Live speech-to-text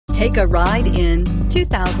Take a ride in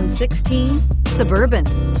 2016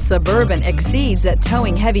 Suburban. Suburban exceeds at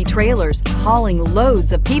towing heavy trailers, hauling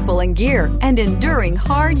loads of people and gear, and enduring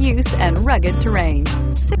hard use and rugged terrain.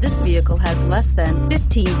 This vehicle has less than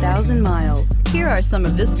 15,000 miles. Here are some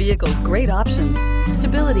of this vehicle's great options: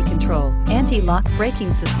 stability control, anti-lock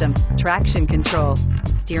braking system, traction control,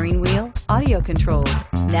 steering wheel audio controls,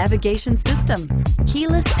 navigation system,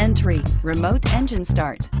 keyless entry, remote engine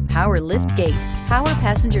start, power lift gate, power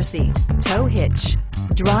passenger seat, tow hitch.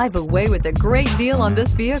 Drive away with a great deal on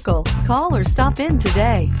this vehicle. Call or stop in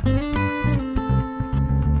today.